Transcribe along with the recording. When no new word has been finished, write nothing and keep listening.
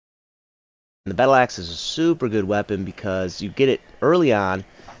And the Battle Axe is a super good weapon because you get it early on,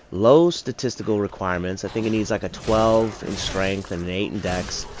 low statistical requirements. I think it needs like a 12 in strength and an 8 in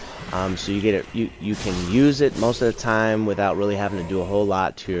dex. So you get it. You can use it most of the time without really having to do a whole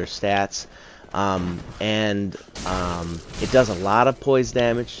lot to your stats. And it does a lot of poise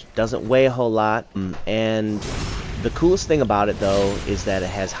damage. Doesn't weigh a whole lot. And the coolest thing about it though is that it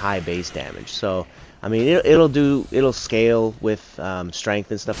has high base damage. So I mean, it'll scale with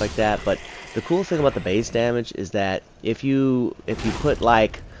strength and stuff like that. But the cool thing about the base damage is that if you put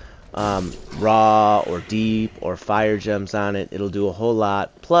like raw or deep or fire gems on it, it'll do a whole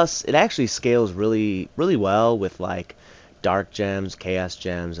lot. Plus, it actually scales really well with like dark gems, chaos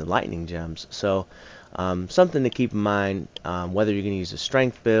gems, and lightning gems. So something to keep in mind, whether you're going to use a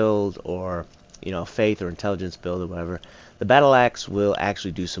strength build or faith or intelligence build or whatever, the battle axe will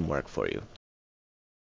actually do some work for you.